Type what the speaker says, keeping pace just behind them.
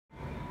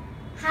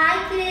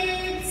Hi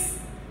kids,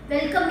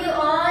 welcome you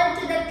all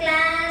to the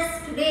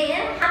class. Today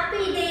a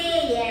happy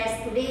day.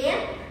 Yes, today a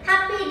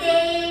happy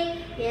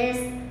day. Yes,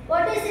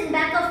 what is in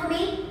back of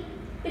me?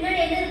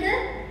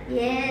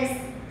 Yes,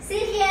 see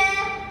here.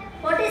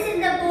 What is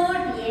in the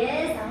board?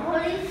 Yes,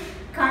 only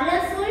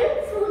colorful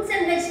fruits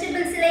and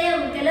vegetables.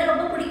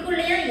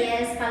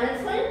 Yes,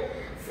 colorful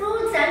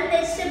fruits and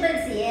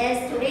vegetables.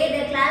 Yes, today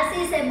the class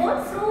is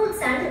about fruits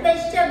and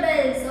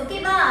vegetables.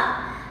 Okay, ba?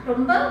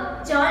 ரொம்ப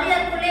ஜாலியா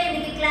இருக்குல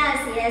இன்னைக்கு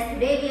class. Yes,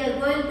 today we are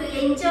going to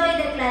enjoy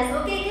the class.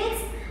 Okay kids?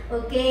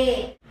 Okay.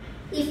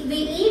 If we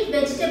eat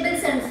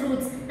vegetables and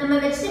fruits, நம்ம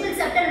vegetables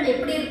சாப்பிட்டா நம்ம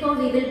எப்படி இருப்போம்?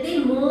 We will be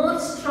more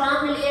strong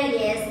இல்லையா?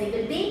 Yes, we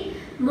will be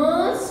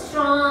more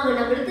strong.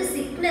 நமக்கு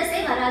sickness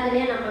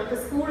வராதுலையா? நமக்கு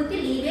ஸ்கூலுக்கு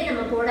லீவே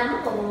நம்ம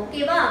போடாம போவோம்.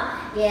 ஓகேவா?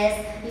 Yes,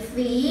 if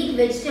we eat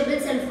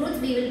vegetables and fruits,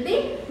 we will be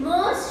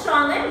more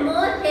strong and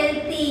more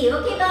healthy.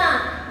 ஓகேவா?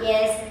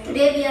 Yes,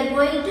 today we are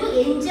going to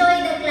enjoy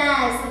the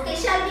class. Okay,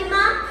 shall we,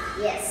 ma?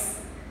 Yes.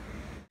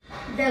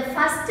 The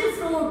first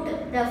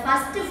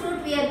fruit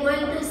we are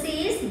going to see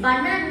is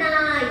banana.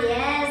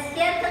 Yes,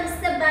 here comes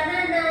the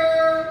banana.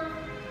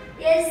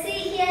 Yes,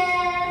 see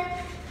here.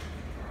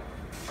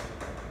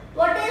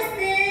 What is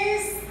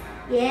this?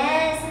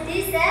 Yes, it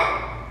is a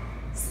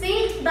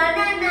sweet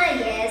banana.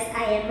 Yes,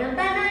 I am a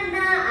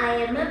banana. I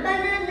am a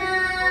banana.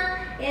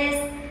 Yes,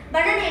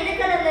 banana enna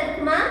color la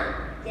irukuma?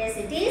 Yes,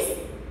 it is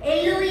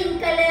yellow in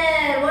color.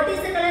 What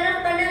is the color of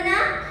banana?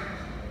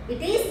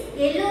 It is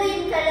yellow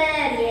in color.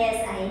 Yes,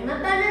 I am a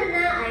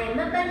banana. I am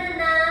a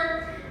banana.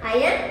 I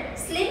am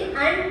slim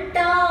and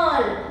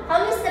tall. How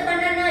is the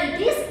banana? It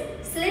is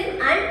slim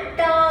and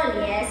tall.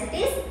 Yes, it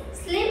is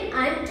slim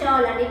and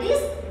tall, and it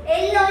is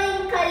yellow in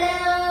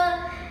color.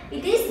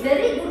 It is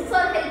very good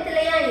for health.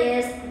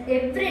 Yes,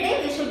 every day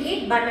we should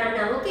eat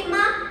banana. Okay,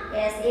 ma?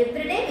 Yes,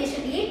 every day we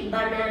should eat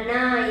banana.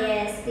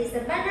 Yes, it is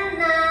a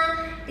banana.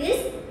 It is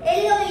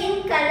yellow in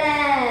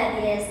color.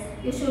 Yes,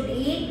 you should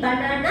eat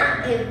banana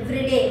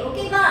every day.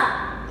 Okay, ba?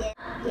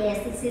 Yes,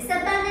 this is a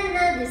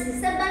banana. This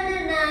is a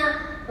banana.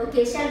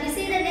 Okay, shall we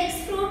see the next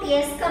fruit?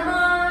 Yes, come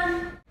on.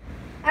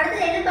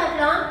 அடுத்து என்ன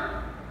பார்க்கலாம்?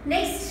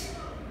 Next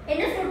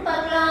என்ன fruit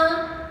பார்க்கலாம்?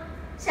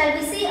 Shall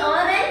we see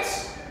orange?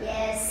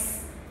 Yes.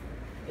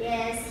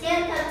 Yes,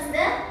 here comes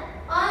the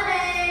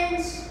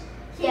orange.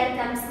 Here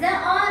comes the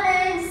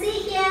orange. See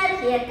here.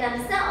 Here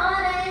comes the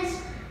orange.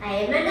 I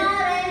am an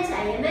orange.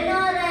 I am an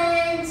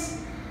orange.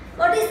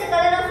 What is the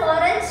color of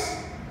orange?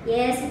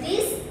 Yes, it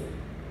is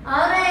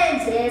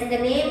orange. Yes, the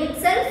name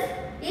itself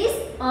is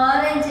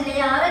orange.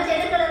 Orange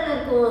என்ன கலர்ல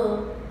இருக்கும்?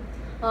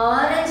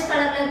 Orange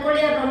கலர்ல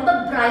இருக்கும்லையா? ரொம்ப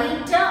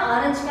பிரைட்டா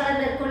orange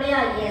கலர்ல இருக்கும்லையா?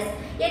 Yes.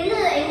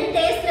 என்ன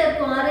டேஸ்ட்ல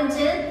இருக்கும்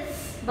orange?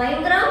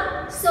 பயங்கர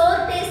sour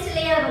taste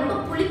இல்லையா? ரொம்ப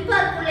புளிப்பா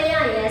இருக்கும்லையா?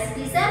 Yes, it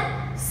is a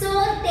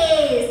sour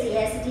taste.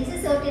 Yes, it is a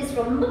sour taste.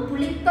 ரொம்ப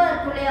புளிப்பா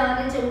இருக்கும்லையா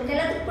orange? உங்களுக்கு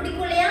எல்லாத்துக்கும்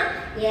பிடிக்கும் இல்லையா?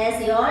 Yes,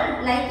 you all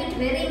like it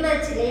very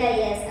much இல்லையா?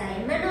 Yes, I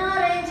am an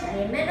orange. I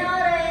am an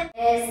orange.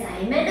 Yes, I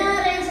am an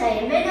orange. I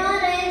am an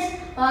orange.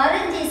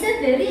 Orange is a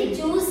very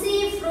juicy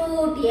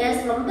fruit. Yes,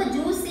 ரொம்ப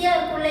juicy-ஆ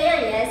இருக்கும்லையா?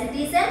 Yes, it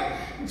is a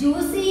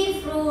juicy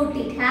fruit.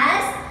 It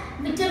has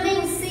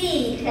vitamin C.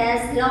 It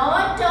has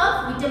lot of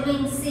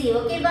vitamin C.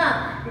 Okay ba?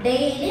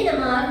 Daily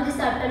நம்ம orange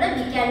சாப்பிட்டோம்னா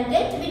we can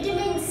get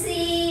vitamin C.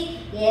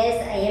 Yes,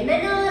 I am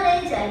an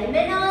orange. I am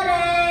an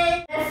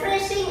orange.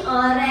 Refreshing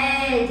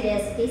orange.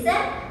 Yes, it is a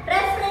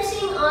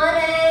refreshing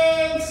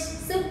orange.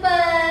 Super.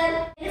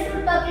 என்ன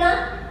fruit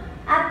பார்க்கலாம்?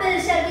 Apple.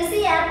 Shall we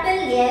see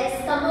apple? Yes,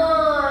 come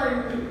on.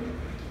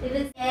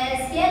 Yes,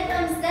 here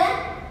comes the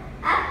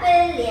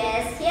apple.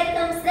 Yes, here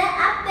comes the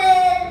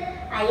apple.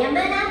 I am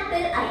an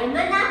apple. I am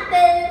an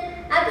apple.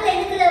 Apple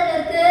என்ன கலர்ல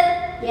இருக்கு?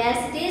 Yes,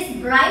 it is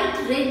bright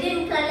red in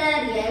color.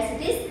 Yes,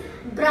 it is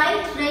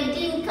bright red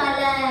in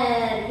color.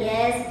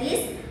 Yes, it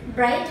is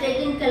bright red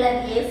in color.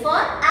 A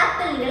for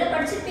apple. நீங்க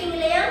படிச்சிருப்பீங்க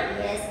இல்லையா?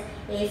 Yes,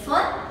 A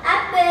for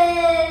apple.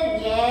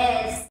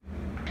 Yes.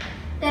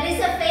 There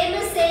is a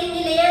famous saying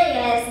இல்லையா?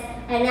 Yes,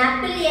 an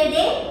apple a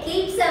day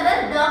keeps our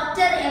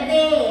doctor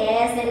away.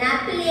 Yes, an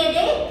apple a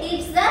day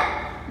keeps the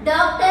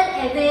doctor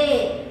away.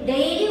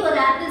 Daily ஒரு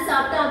apple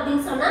சாப்பிட்டோம்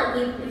அப்படின்னு சொன்னா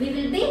we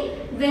will be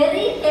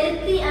very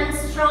healthy and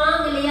strong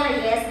இல்லையா?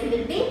 Yes, we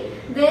will be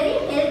very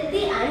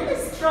healthy and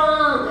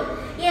strong.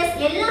 Yes,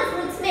 எல்லா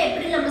ஃப்ரூட்ஸ்மே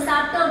எப்படி நம்ம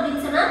சாப்பிட்டோம்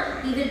அப்படின்னு சொன்னா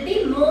we will be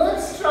more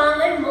strong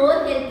and more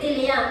healthy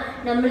இல்லையா?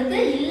 நம்மளுக்கு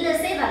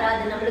illness-ஏ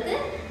வராது.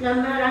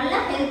 நம்ம நல்லா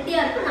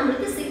ஹெல்த்தியா இருக்கும்.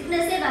 நம்மளுக்கு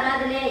sickness-ஏ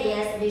வராது இல்லையா?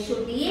 Yes, we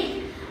should eat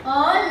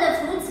all the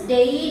fruits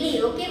daily.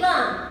 ஓகேவா?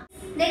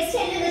 Next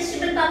என்ன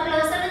vegetable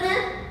பார்க்கலாம் சொல்லுங்க.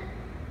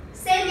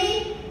 Say me.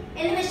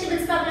 என்ன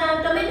vegetables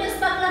பார்க்கலாம்? Tomatoes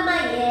பார்க்கலாமா?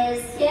 Yes,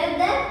 here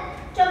the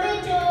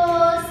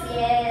tomatoes.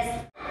 Yes,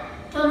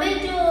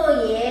 tomato.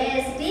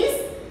 Yes, it is.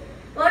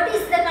 What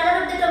is the color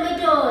of the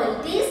tomato?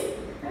 It is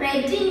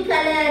red in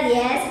color.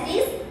 Yes, it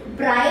is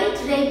bright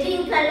red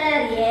in color.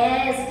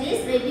 Yes, it is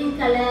red in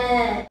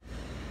color.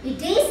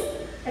 It is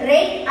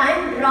red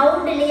and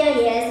round இல்லையா?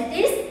 Yes, it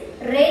is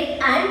red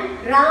and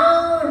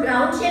round.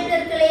 Round shape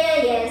இருக்கு இல்லையா?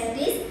 Yes, it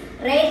is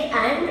red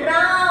and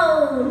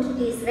round. It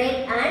is red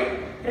and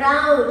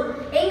round.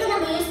 எங்க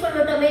நம்ம use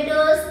பண்ணுவோம்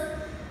tomatoes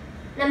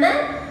நம்ம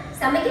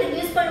சமைக்கிறதுக்கு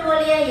use பண்ணுவோம்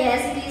இல்லையா?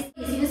 Yes,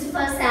 it is used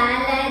for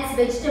salads,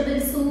 vegetable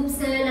soups.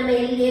 நம்ம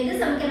எது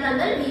சமைக்கிறதா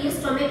இருந்தாலும் we use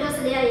tomatoes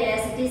இல்லையா?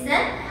 Yes, it is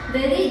a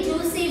very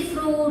juicy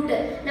fruit.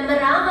 நம்ம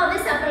ராவாவே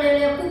சாப்பிடலாம்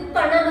இல்லையா? குக்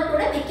பண்ணாம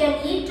கூட we can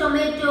eat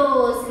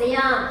tomatoes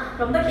இல்லையா?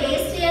 ரொம்ப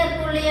டேஸ்டியா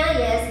இருக்கும் இல்லையா?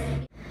 Yes,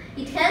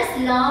 it has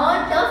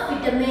lot of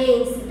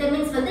vitamins.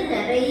 Vitamins வந்து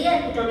நிறைய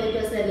இருக்கு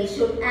tomatoesல. We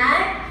should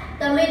add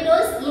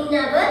tomatoes in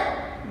our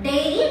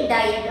daily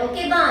diet.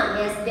 Okay ma?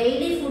 Yes,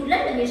 daily food la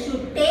we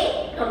should take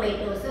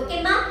tomatoes. Okay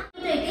ma?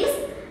 It is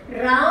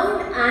round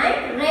and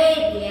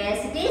red. Yes,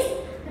 it is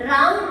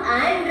round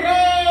and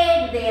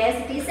red. Yes,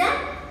 it is a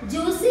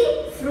juicy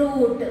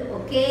fruit.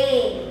 Okay,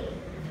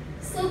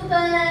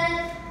 super.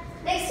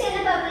 Next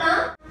என்ன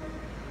பார்க்கலாம்?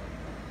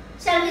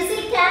 Shall we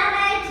see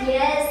carrot?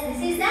 Yes,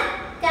 this is a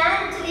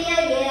carrot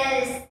here.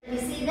 Yes, we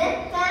see the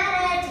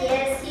carrot.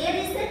 Yes, here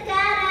is the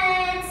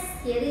carrot.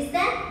 Here is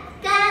the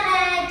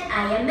carrot.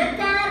 I am a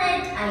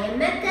carrot. I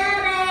am a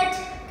carrot.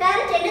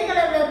 Carrot என்ன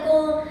கலர்ல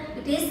இருக்கும்?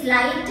 It is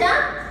light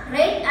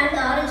red and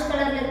orange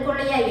கலர்ல இருக்கும்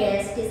இல்லையா?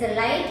 Yes, it is a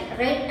light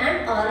red and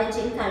orange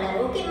in color.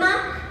 Okay ma?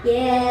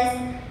 Yes,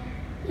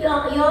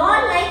 you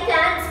all like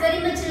carrots very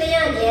much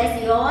இல்லையா? Yes,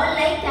 you all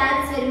like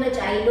carrots very much.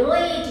 I know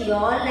it. You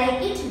all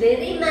like it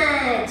very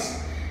much.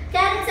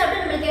 Carrots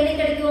சாப்பிட்டா நமக்கு என்ன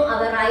கிடைக்கும்?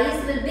 Our eyes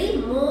will be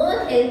more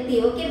healthy.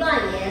 Okay ma?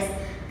 Yes,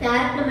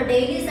 carrot நம்ம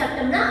daily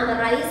சாப்பிட்டோம்னா our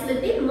eyes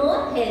will be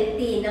more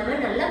healthy. நம்ம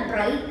நல்லா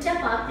bright-ஆ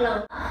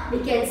பார்க்கலாம். We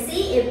can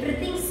see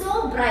everything so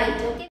bright.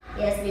 Okay?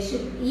 Yes, we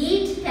should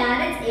eat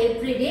carrots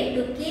every day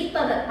to keep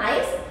our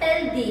eyes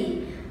healthy.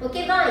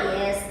 Okay ma?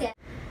 Yes,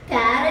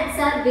 carrots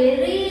are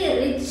very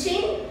rich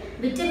in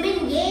vitamin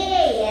A.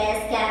 Yes,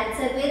 carrots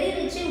are very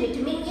rich in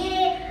vitamin A.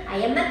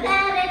 I am a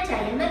carrot.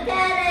 I am a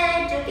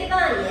carrot. Okay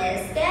ma?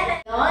 Yes, carrot.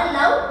 We all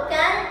love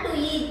carrot to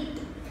eat.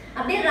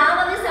 அப்படியே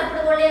ராவாவே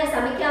சாப்பிடுவோம் இல்லையா?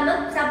 சமைக்காம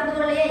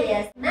சாப்பிடுவோம் இல்லையா?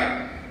 Yes,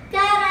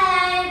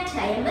 carrot.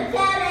 I am a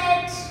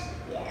carrot.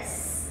 Yes.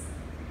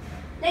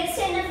 Next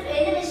என்ன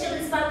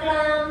vegetables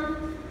பார்க்கலாம்?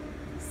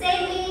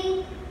 Same.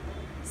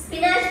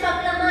 Spinach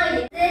பார்க்கலாமா?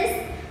 Yes,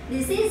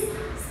 this is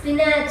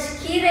spinach.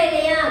 கீரை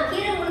இல்லையா?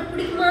 கீரை உங்களுக்கு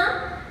பிடிக்குமா?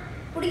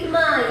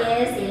 பிடிக்குமா?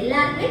 Yes,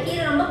 எல்லாருக்குமே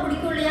கீரை ரொம்ப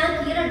பிடிக்கும் இல்லையா?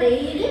 கீரை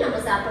டெய்லி நம்ம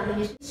சாப்பிடணும்.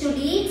 We should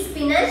eat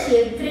spinach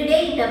every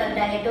day in our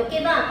diet.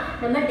 ஓகேவா?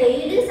 நம்ம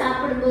டெய்லி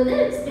சாப்பிடும்போது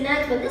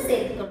spinach வந்து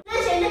சேர்த்துக்கணும்.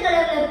 Spinach என்ன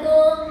கலர்ல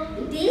இருக்கும்?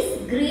 It is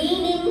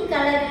green in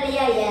color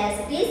இல்லையா? Yes,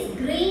 it is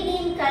green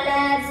in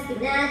color.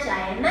 Spinach.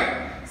 I am a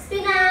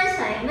spinach.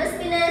 I am a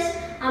spinach.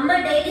 அம்மா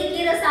டெய்லி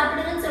கீரை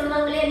சாப்பிடுங்கன்னு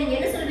சொல்லுவாங்க இல்லையா? நீங்க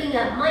என்ன சொல்வீங்க?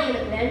 அம்மா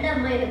எனக்கு வேண்டாம்,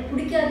 அம்மா எனக்கு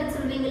பிடிக்காதுன்னு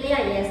சொல்வீங்க இல்லையா?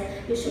 Yes,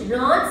 you should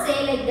not say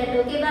like that.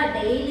 ஓகேவா?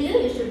 Daily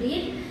you should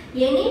eat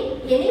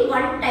any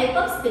one type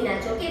of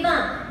spinach. Okay va?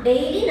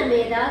 Daily நம்ம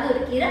ஏதாவது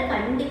ஒரு கீரை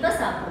கண்டிப்பா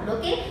சாப்பிடணும்.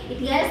 Okay,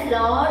 it has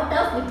lot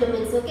of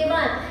vitamins. Okay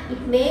va?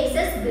 It makes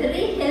us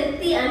very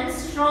healthy and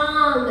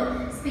strong.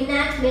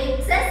 Spinach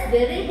makes us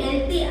very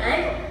healthy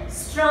and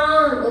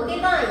strong. Okay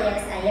va?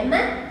 Yes, I am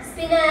a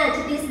spinach.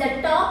 It is the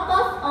top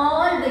of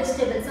all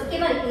vegetables. Okay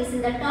va? It is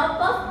in the top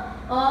of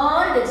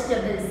all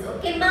vegetables.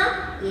 Okay ma?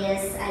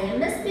 Yes, I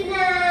am a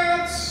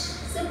spinach.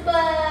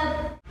 Super.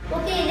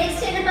 Okay,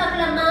 next என்ன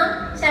பார்க்கலாமா?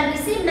 Shall we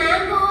see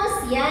mangoes?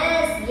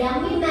 Yes,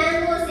 yummy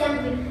mangoes,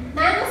 yummy.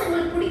 Mangoes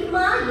உங்களுக்கு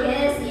பிடிக்குமா?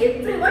 Yes,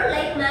 everyone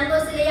like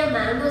mangoes இல்லையா?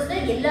 Mangoesல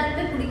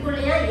எல்லாருக்குமே பிடிக்கும்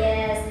இல்லையா?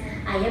 Yes,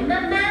 I am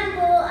a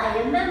mango. I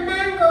am a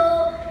mango.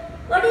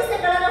 What is the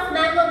color of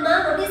mango ma?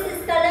 What is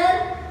this color?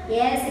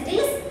 Yes, it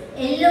is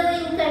yellow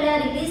in color.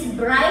 It is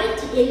bright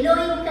yellow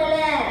in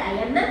color. I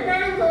am a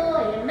mango.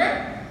 I am a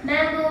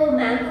mango.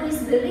 Mango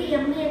is very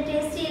yummy and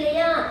tasty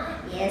இல்லையா?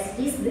 Yes, it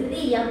is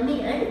very yummy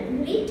and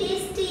very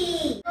tasty.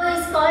 Mango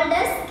is called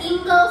as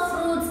king of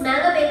fruits.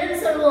 Mango என்னன்னு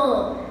சொல்லுவோம்?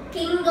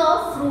 King of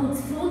fruits.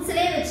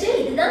 Fruitsலே வச்சு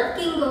இதுதான்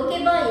king. Okay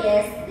ba?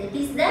 Yes, it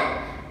is the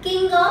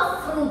king of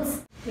fruits.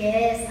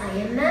 Yes, I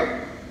am a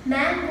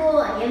mango.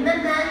 I am a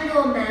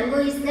mango. Mango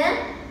is the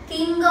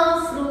king of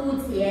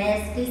fruits. Yes,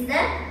 it is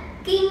the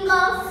king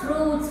of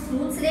fruits.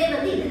 Fruitsலே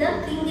வந்து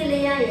இதுதான் king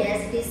இல்லையா? Yes,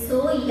 it is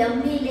so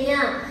yummy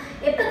இல்லையா?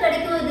 எப்ப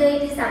கிடைக்கும் இது?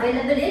 It is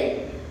available in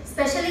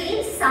especially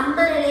in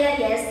summer area.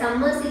 Yes,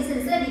 summer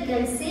seasons we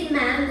can see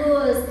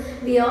mangoes.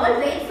 We all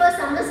wait for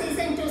summer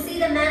season to see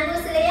the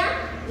mangoes area.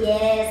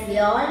 Yes, we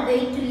all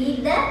wait to eat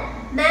the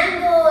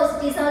mangoes.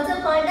 It is also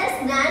called as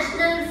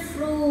national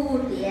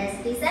fruit. Yes,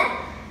 it is a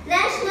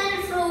national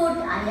fruit.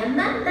 I am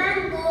a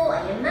mango.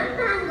 I am a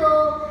mango.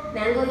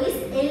 Mango is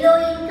yellow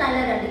in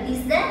color and it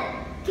is the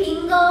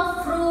king of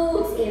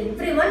fruits.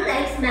 Everyone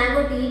likes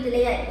mango to eat.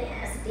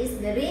 Yes, it is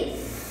very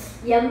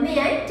yummy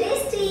and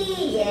tasty.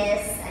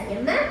 Yes, I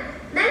am a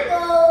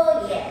mango.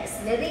 Yes,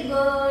 very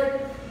good.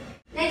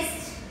 Next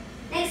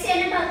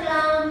என்ன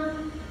பார்க்கலாம்?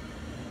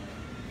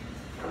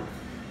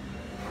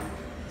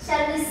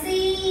 Shall we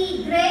see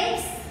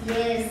grapes?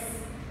 Yes,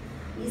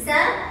 these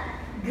are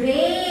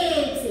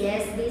grapes.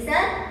 Yes, these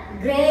are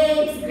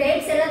grapes.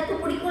 Grapes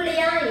எல்லாருக்கும் பிடிக்கும்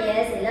இல்லையா?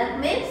 Yes,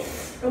 எல்லாருக்குமே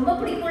ரொம்ப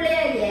பிடிக்கும்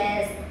இல்லையா?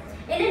 Yes.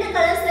 என்னென்ன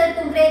கலர்ஸ்ல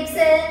இருக்கும் grapes?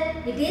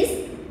 It is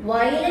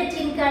violet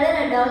in color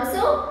and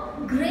also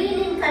green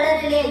in color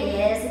இல்லையா?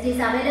 Yes, it is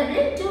available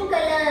in two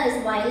colors,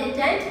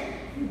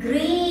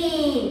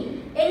 green.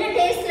 என்ன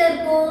டேஸ்ட்ல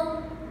இருக்கும்?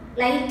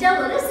 லைட்டா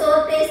ஒரு sour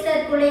tasteல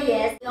இருக்கும்ல.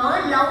 Yes, we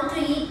all love to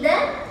eat the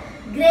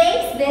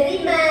grapes very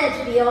much.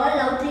 We all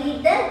love to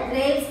eat the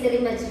grapes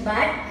very much,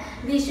 but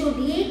we should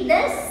eat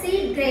the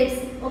seed grapes.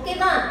 Okay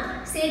va?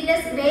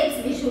 Seedless grapes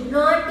we should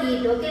not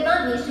eat. Okay va?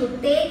 We should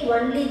take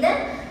only the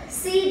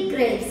seed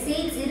grapes.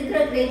 Seeds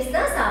இருக்கிற grapes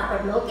தான்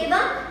சாப்பிடணும். Okay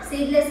va?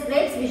 Seedless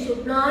grapes we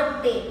should not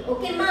take.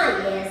 Okay ma?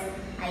 Yes.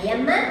 I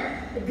am a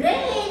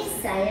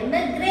grapes. I am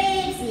a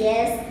grapes.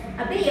 Yes.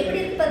 அப்படியே எப்படி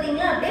இருக்கு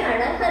பாத்தீங்களா? அப்படியே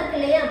அழகா இருக்கு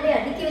இல்லையா? அப்படியே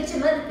அடுக்கி வச்ச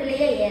மாதிரி இருக்கு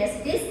இல்லையா? Yes,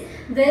 it is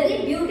very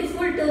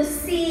beautiful to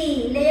see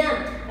இல்லையா?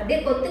 அப்படியே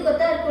கொத்து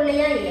கொத்தா இருக்கும்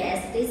இல்லையா? Yes,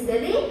 it is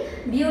very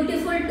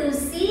beautiful to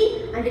see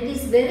and it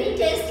is very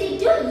tasty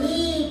to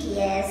eat.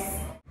 Yes.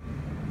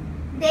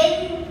 Then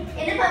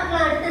என்ன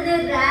பார்க்கலாம் அடுத்தது?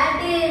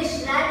 radish.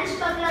 Radish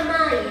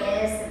பார்க்கலாமா?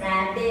 Yes,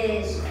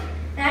 radish.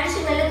 Radish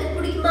உங்களுக்கு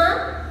பிடிக்குமா?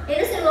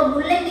 என்ன சொல்லுவோம்?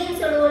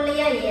 முள்ளங்கின்னு சொல்லுவோம்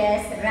இல்லையா?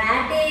 Yes,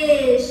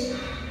 radish.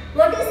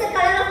 What is the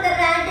color of the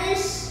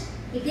radish?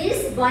 It is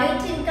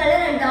white in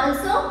color and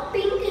also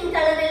pink in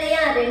color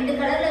இல்லையா? ரெண்டு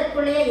கலர்ல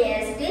இருக்கும் இல்லையா?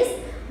 Yes, it is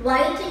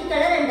white in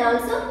color and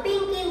also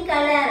pink in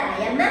color. I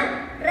am a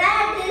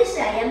radish.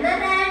 I am a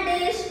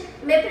radish.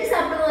 எப்படி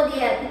சாப்பிடுவோம்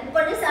அதையா? Cook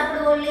பண்ணி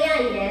சாப்பிடுவோம் இல்லையா?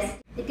 Yes.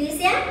 It is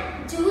a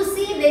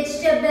juicy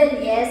vegetable.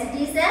 Yes, it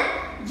is a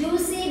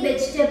juicy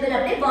vegetable.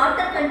 அப்படியே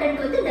water content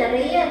வந்து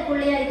நிறைய இருக்கும்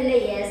இல்லையா இதுல?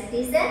 Yes, it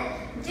is a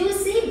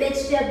juicy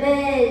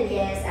vegetable.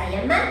 Yes, I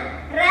am a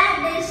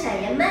radish. I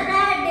am a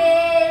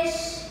radish.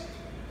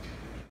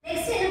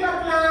 Next என்ன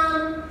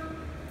பார்க்கலாம்?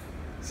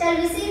 Shall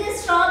we see the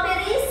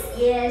strawberries?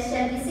 Yes,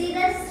 shall we see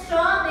the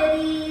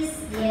strawberries?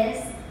 Yes.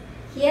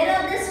 Here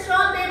are the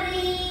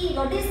strawberry.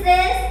 What is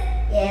this?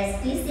 Yes,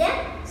 it is a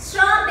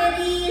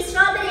strawberry.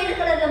 Strawberry என்ன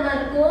கலர்ல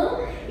இருக்கும்?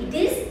 It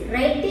is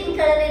red in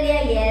color இல்லையா?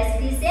 Yes,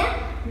 it is a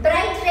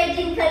bright red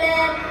in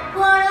color.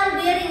 Who are all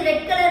wearing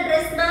red color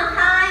dress ma?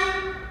 Hi.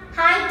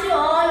 Hi to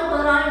all who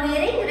are all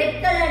wearing red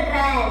color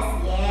dress.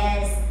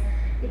 Yes.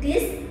 It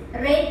is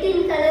red in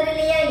color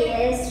இல்லையா?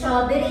 Yes,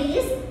 strawberry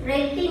is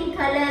red in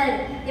color.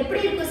 எப்படி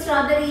இருக்கு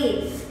strawberry?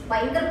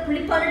 பயங்கர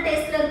புளிப்பான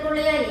டேஸ்ட்ல இருக்கும்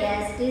இல்லையா?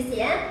 Yes, it is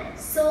a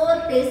sour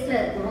tasteல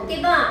இருக்கும்.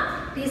 ஓகேவா?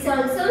 It is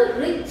also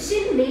rich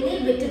in many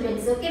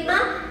vitamins. Okay ma?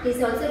 It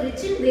is also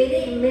rich in very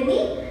many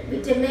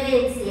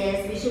vitamins. Yes,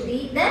 we should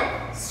eat the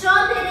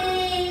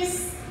strawberries.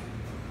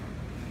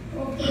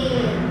 Okay.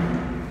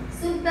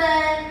 Super.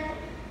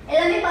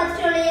 எல்லாமே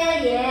பார்த்துட்டோம் இல்லையா?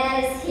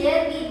 Yes,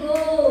 here we go.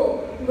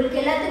 உங்களுக்கு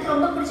எல்லாத்துக்கும்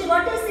ரொம்ப பிடிச்ச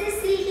what is this?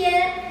 See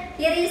here.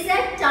 Here is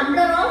a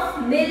tumbler of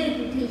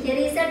milk. Here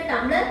is a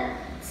tumbler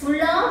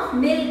full of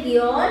milk.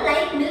 You all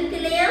like milk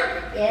இல்லையா?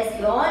 Yes,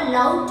 you all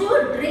love to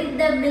drink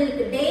the milk.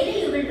 Daily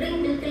you will drink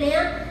milk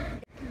இல்லையா?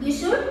 You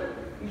should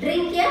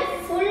drink a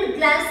full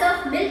glass of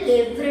milk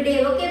every day.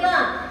 Okay va?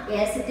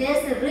 Yes, it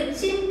is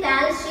rich in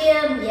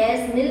calcium. Yes,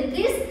 milk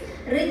is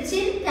rich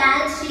in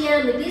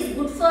calcium. It is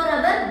good for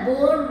our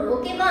bone.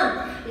 Okay va?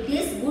 It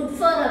is good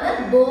for our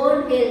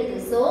bone health.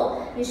 So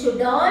you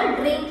should all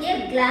drink a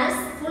glass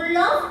full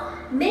of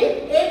milk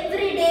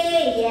every day.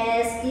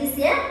 Yes, it is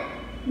a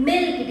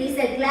milk. It is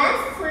a glass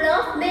full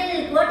of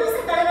milk. What is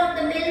the color of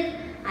the milk?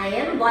 I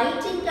am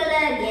white in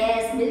color.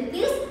 Yes, milk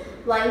is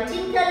white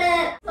in color.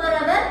 For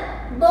our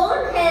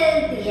bone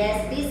health. Yes,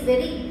 it is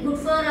very good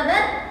for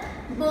our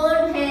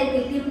bone health.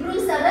 It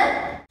improves our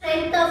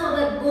strength of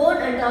our bone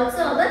and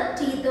also our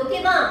teeth.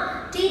 Okay va?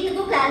 Teeth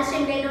ku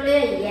calcium venule.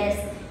 Yes,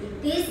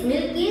 it is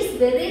milk is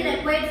very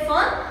required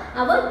for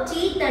our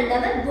teeth and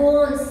our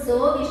bones. So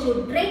we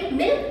should drink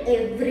milk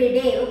every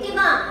day. Okay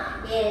va?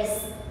 Yes.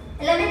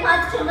 எல்லாமே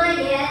பார்த்துட்டோமா?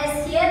 Yes,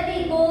 here we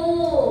go.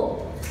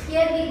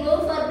 Here we go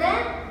for the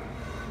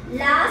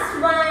last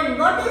one.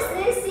 What is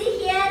this? See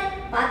here.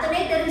 பார்த்தோமே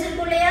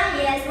தெரிஞ்சிருக்கும் இல்லையா?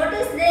 Yes, what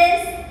is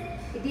this?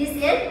 It is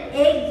an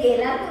egg.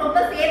 எல்லாருக்கும் ரொம்ப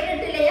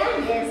favourite இல்லையா?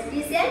 Yes, it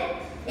is an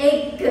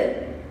egg.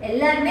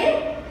 எல்லாரும்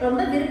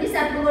ரொம்ப விரும்பி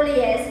சாப்பிடுவோம்.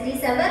 Yes, it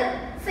is our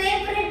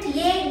favorite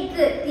egg.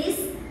 It is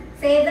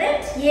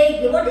favorite egg.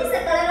 What is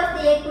the color of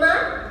the egg ma?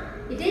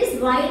 It is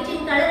white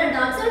in color and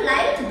also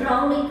light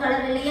brown in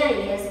color இல்லையா?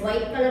 Yes,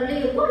 white colorல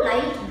இருக்கும்,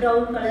 light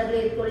brown colorல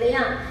இருக்கும்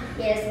இல்லையா?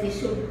 Yes,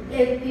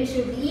 we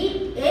should eat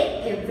egg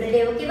every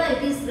day. Okay va?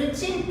 It is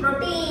rich in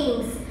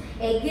proteins.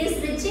 Egg is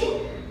rich in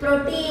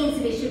proteins.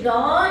 We should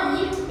all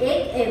eat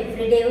egg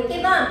every day. Okay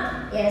va?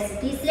 Yes,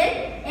 it is an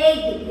egg.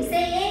 It is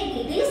an egg.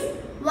 It is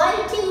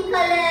white in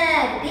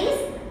color. It is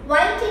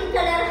white in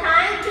color.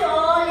 Hi to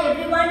all,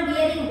 everyone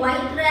wearing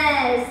white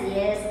dress.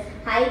 Yes,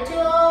 hi to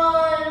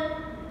all.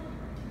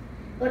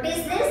 What is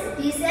this? It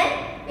is an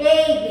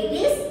egg. It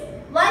is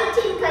white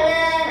in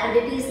color and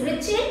it is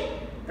rich in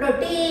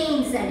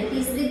proteins. And it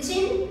is rich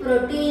in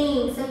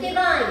proteins. Okay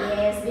va?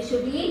 Yes, we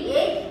should eat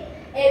egg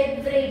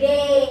every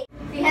day.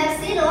 We have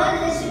seen all the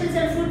vegetables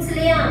and fruits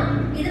இல்லையா?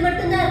 இது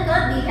மட்டும்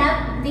தான் இருக்கா?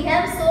 We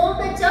have so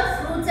much of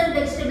fruits and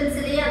vegetables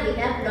இல்லையா? We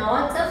have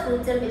lots of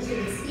fruits and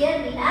vegetables. Here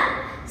we have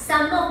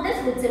some of the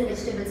fruits and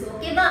vegetables.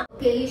 Okay va?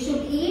 Okay, you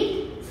should eat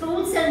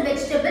fruits and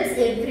vegetables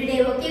every day.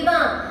 Okay va?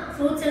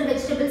 Fruits and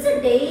vegetables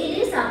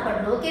daily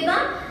சாப்பிடணும். Okay va?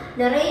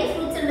 நிறைய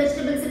fruits and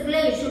vegetables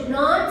இருக்குல்ல. You should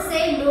not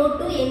say no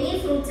to any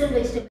fruits and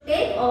vegetables.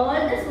 Take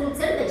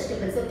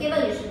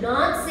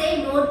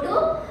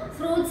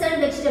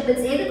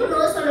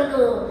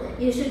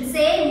You should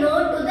say no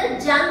to the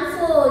junk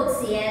foods.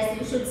 Yes,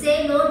 you should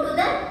say no to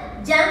the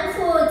junk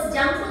foods.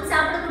 Junk foods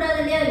சாப்பிடக்கூடாது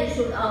இல்லையா? You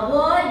should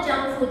avoid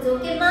junk foods.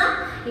 Okay ma?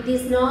 It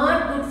is not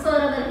good for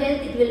our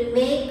health. It will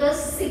make us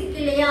sick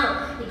இல்லையா?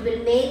 It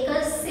will make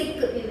us sick.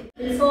 We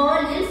will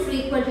fall ill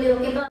frequently.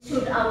 Okay ma? You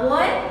should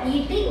avoid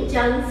eating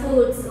junk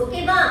foods.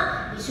 Okay ma?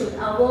 We should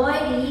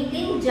avoid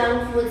eating junk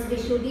foods. We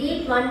should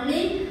eat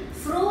only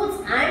fruits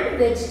and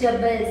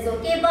vegetables.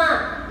 Okay ma?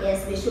 Yes,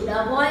 we should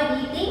avoid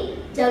eating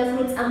junk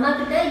foods. Amma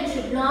kitta you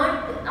should not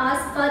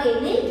ask for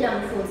any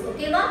junk foods.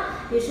 Okay ma?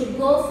 You should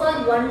go for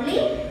only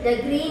the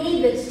greeny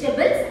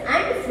vegetables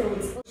and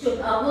fruits. You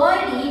should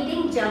avoid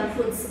eating junk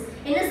foods.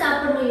 Enna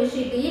saapidum? You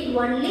should eat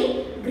only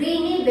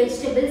greeny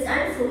vegetables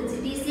and fruits.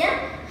 It is a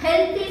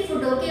healthy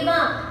food. Okay ma?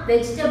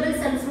 Vegetables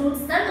and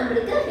fruits தான்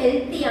நமக்கு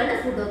healthy-ஆன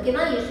food. Okay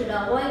ma? You should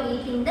avoid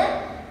eating the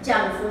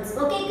junk foods.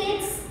 Okay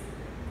kids?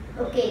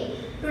 Okay.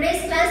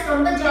 Today's class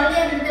ரொம்ப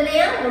ஜாலியா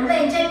இருந்ததுலையா? ரொம்ப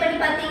enjoy பண்ணி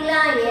பாத்தீங்களா?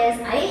 Yes,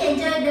 I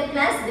enjoyed the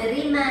class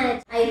very much.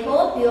 I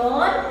hope you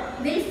all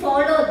will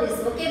follow this.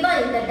 Okay ba?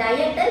 In the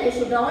diet you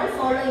should all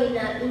follow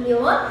in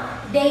your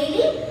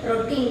daily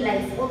routine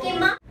life. Okay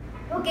ma?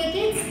 Okay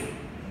kids,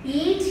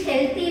 eat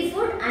healthy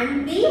food and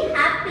be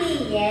happy.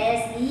 Yes,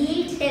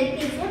 eat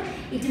healthy food.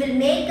 It will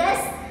make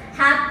us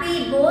happy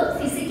both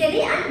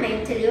physically and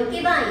mentally.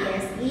 Okay ba?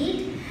 Yes,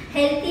 eat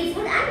healthy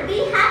food and be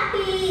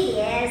happy.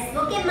 Yes.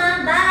 Okay ma?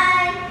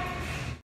 Bye.